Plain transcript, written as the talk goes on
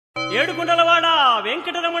ఏడుకుంటలవాడ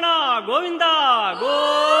వెంకటరమణ గోవింద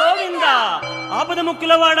గోవింద, ఆపద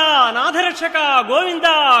ముక్కులవాడ నాథరక్షక గోవింద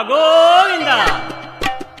గోవింద.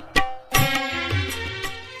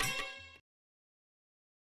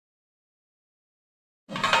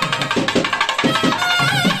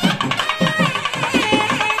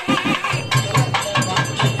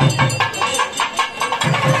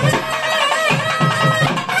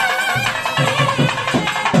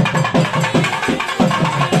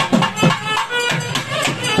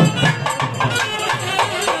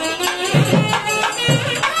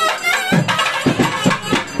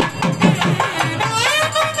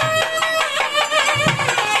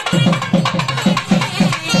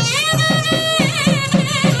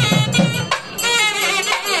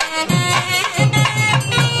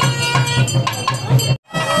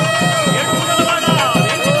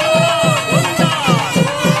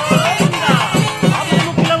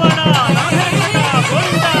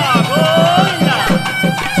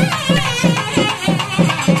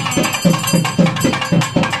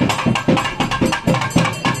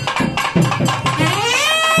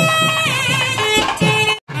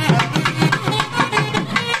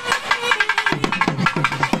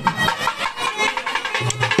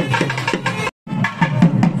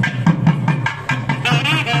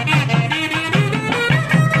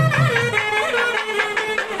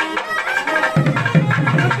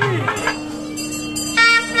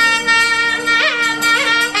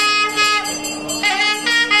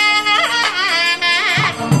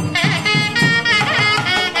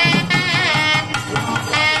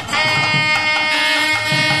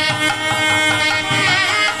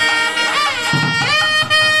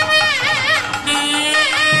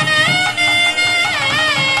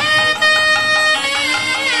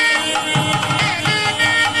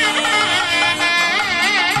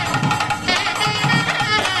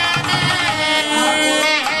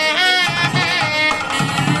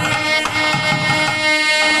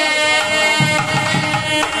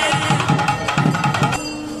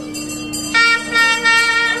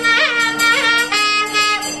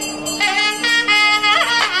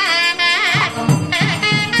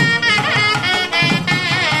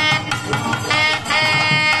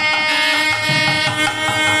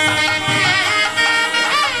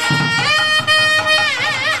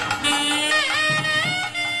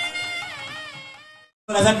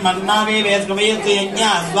 मन्नावे वेस्कवेस्य यज्ञ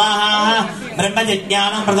स्वाहा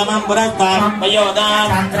ब्रह्मज्ञानं प्रथमं पुरस्तात्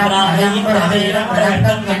पयोदां प्राणैः प्रदेरं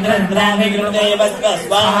प्रहटं चन्द्रन्द्रावे गुरुदेवस्य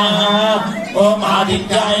स्वाहा ओम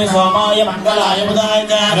आदित्याय सोमाय मंगलाय बुधाय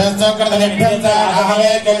च रसकृतनिभ्यः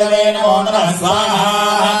केतवे नमो नमः स्वाहा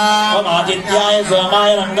ओम आदित्याय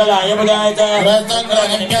सोमाय मंगलाय बुधाय च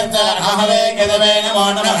रसकृतनिभ्यः केतवे नमो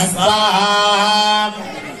नमः स्वाहा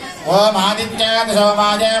ओम आदित्याय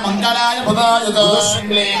सोमाय मंगलाय बुधाय च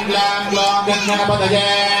क्लीं ग्लां ग्लौं गणपतये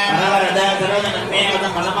वरवरद सरदनन्मे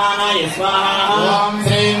वदमदमानाय स्वाहा ओम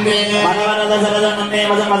श्रीं क्लीं वरवरद सरदनन्मे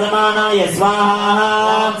वदमदमानाय स्वाहा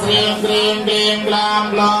ओम श्रीं क्लीं क्लीं ग्लां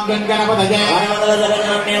ग्लौं गणपतये वरवरद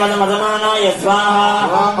सरदनन्मे वदमदमानाय स्वाहा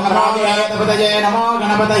ओम गणपतये नमो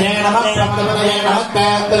गणपतये नमः गणपतये नमः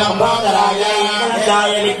तत्लंबोदराय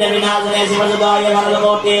जय विघ्नविनाशने शिवसुताय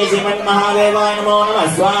वरदमूर्ते श्रीमन्महादेवाय नमो नमः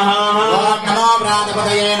स्वाहा नमो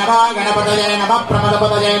प्राणपतये नमः गणपतये नमः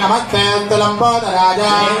प्रमदपतये नमः तत्लंबोदराय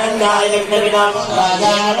जय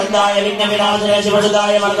विघ्नविनाशने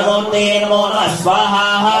शिवसुताय वरदमूर्ते नमो नमः स्वाहा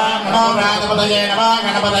नमो प्राणपतये नमः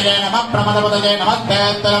गणपतये नमः प्रमदपतये नमः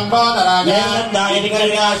तत्लंबोदराय जय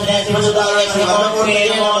विघ्नविनाशने शिवसुताय वरदमूर्ते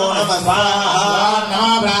नमो नमः स्वाहा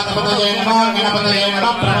नमो प्राणपतये नमः गणपतये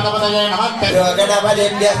नमः प्रमदपतये नमः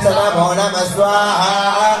गणपतिभ्यः नमो नमः स्वाहा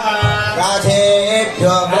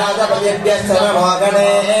राधेभ्यो राजपतिभ्यः नमो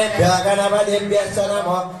गणेभ्यो गणपतिभ्यः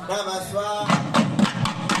नमो नमः स्वाहा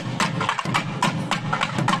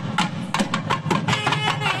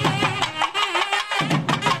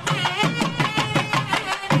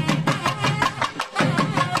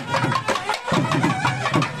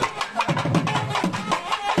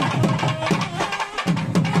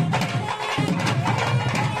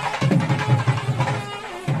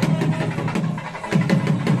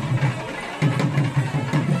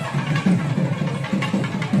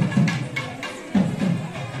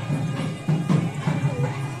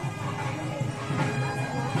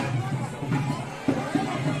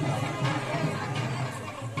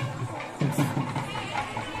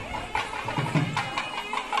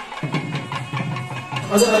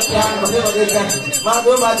मधुमती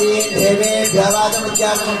देवेभ्यः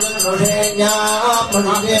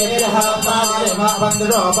वाचमत्यामृतोषेण्यापनिवेदः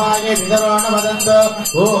वितरो न वदन्तु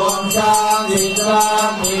ॐ शान्ति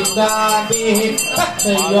शान्ति शान्तिः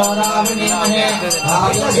तत्सयोराविनिमहे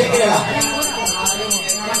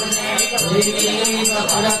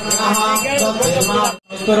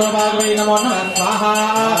नमो नमः स्वाहा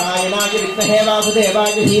नारायणाय विद्महे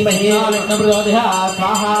वासुदेवाय धीमहि विष्णुप्रचोदयात्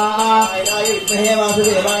स्वाहा नारायणाय विद्महे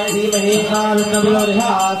वासुदेवाय धीमहि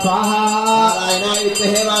विष्णुप्रचोदयात् स्वाहा नारायणाय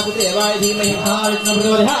विद्महे वासुदेवाय धीमहि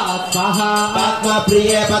विष्णुप्रचोदयात् स्वाहा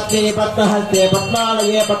पद्मप्रिये पत्नी पद्महस्ते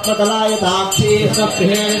पद्मालये पद्मतलाय साक्षी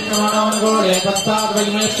सप्रिये विष्णुमनोनुगोळे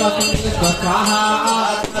स्वाहा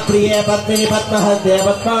प्रिये पद्मिनि पद्महस्ते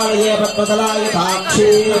पद्मालये पद्मतलाय साक्षी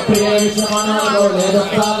प्रिये विष्णुमनोनुगोळे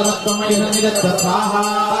स्वाहा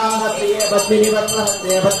प्रिये पद्मिनि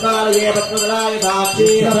पद्महस्ते पद्मालये पद्मतलाय साक्षी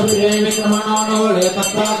प्रिये विष्णुमनोनुगोळे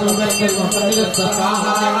स्वाहा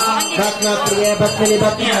प्रिये पद्मिनि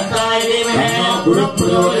पद्महस्ताय धीमहि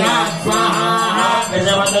गुरुप्रचोदयात् स्वाहा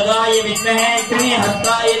गजवदगाय विद्महे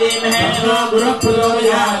त्रिहस्ताय धीमहि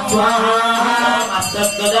गुरुप्रचोदयात् स्वाहा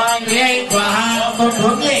अष्टगजाय स्वाहा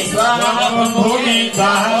भोगे स्वाहा भोगे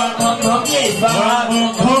स्वाहा भोगे स्वाहा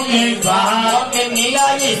भोगे स्वाहा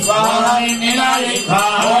नीलाय स्वाहा नीलाय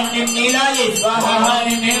स्वाहा नीलाय स्वाहा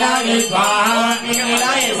नीलाय स्वाहा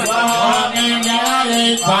नीलाय स्वाहा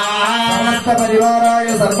नीलाय स्वाहा समस्त परिवाराय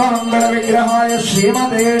सर्वमंगल विग्रहाय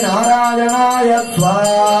श्रीमते नारायणाय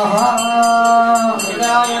स्वाहा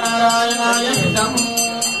नारायणाय हितम्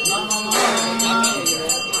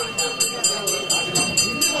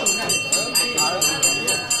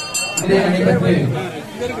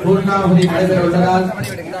பூர்ணாಹುதி நடைபெற உள்ளதால்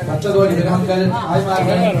பக்தகோடி கிராமங்கள்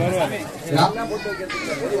ஆய்வார்கள்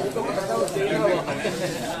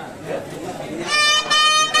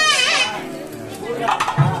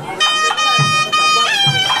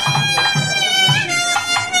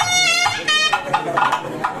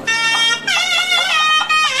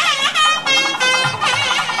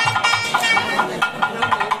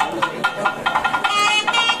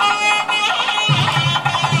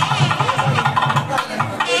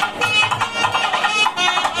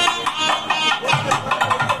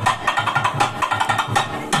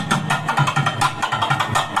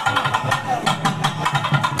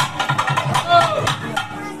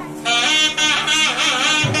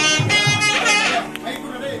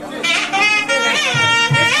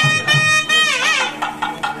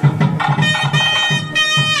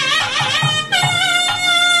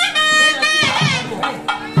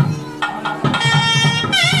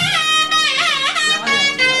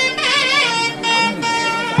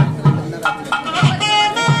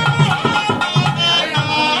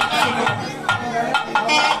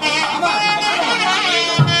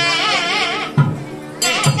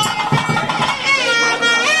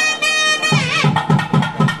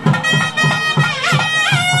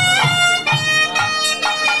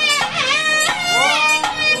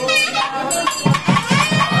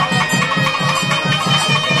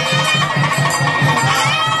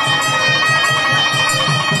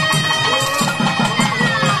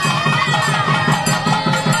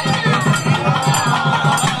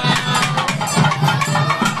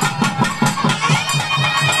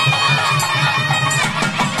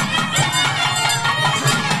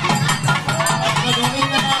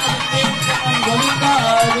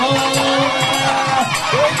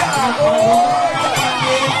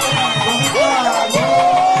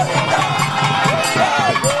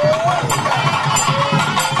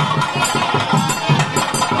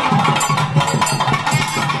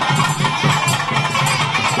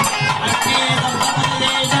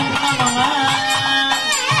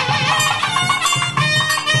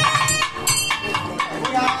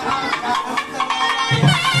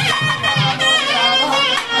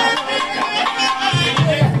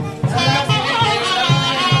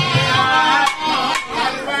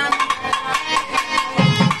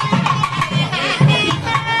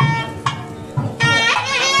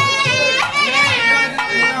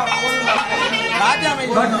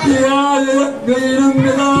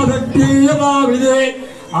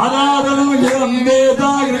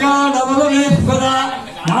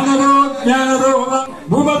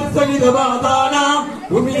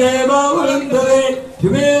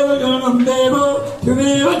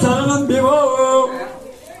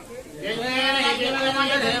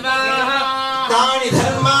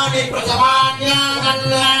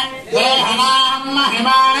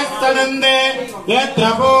यत्र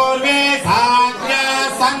पूर्वे साध्य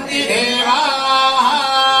सन्ति देवाः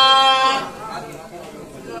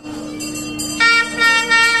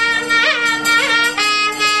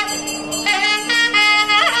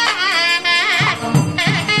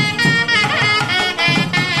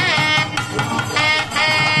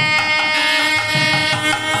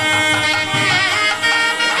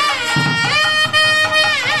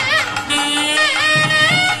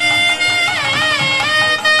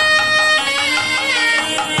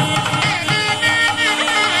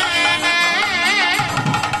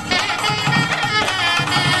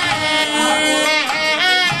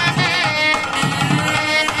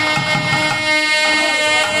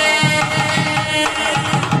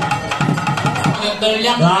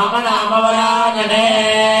तुल्यं राम नाम वरानने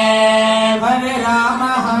हरे राम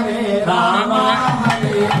हरे हरे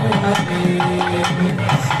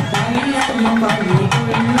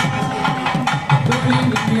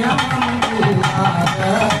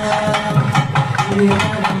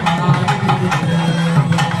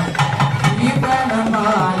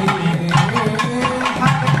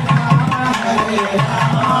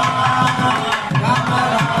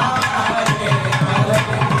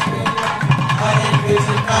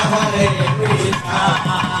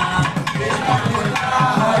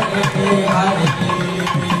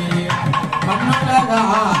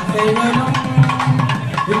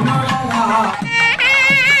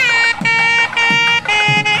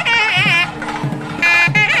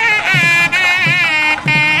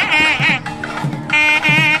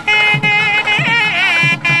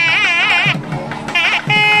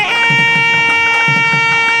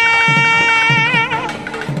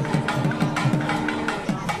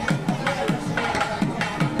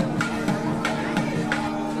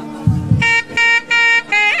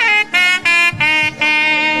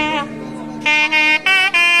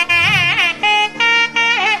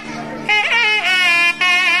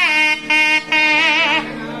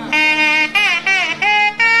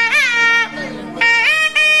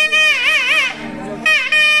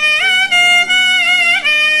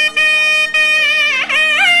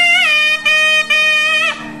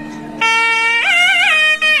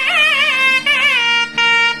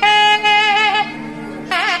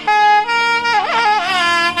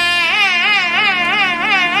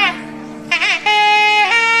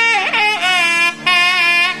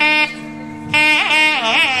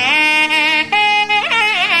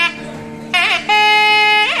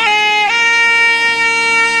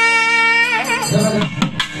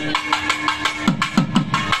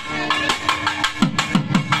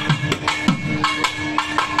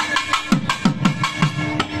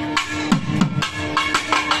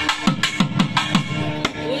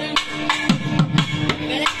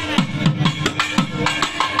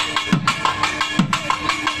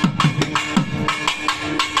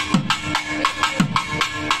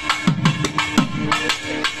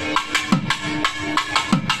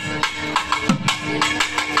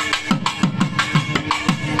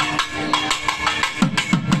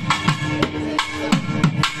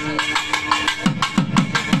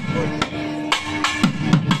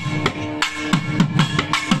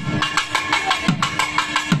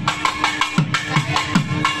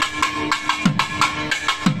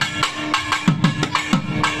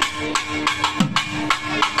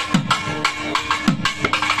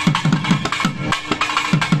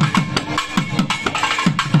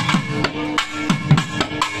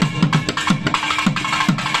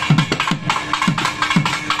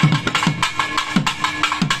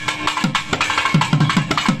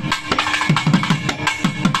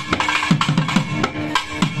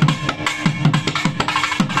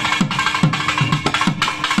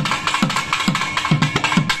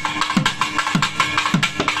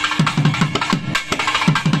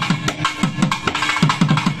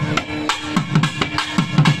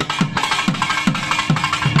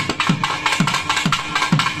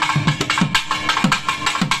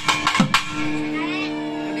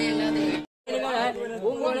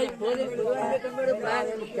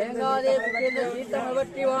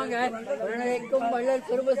வள்ளல்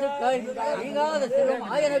பெருமசுக்கள் நீங்காத செல்வம்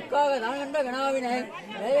ஆயனுக்காக நான் கண்ட கனாவினை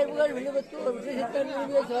நேயர்கள் விழுவத்தூர் விசேஷத்தன்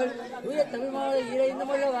விரும்பிய சொல் தூய தமிழ் மாலை இறைந்து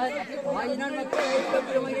மல்லவர் ஆயினான் மக்களை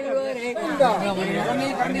பெற்று மகிழ்வரே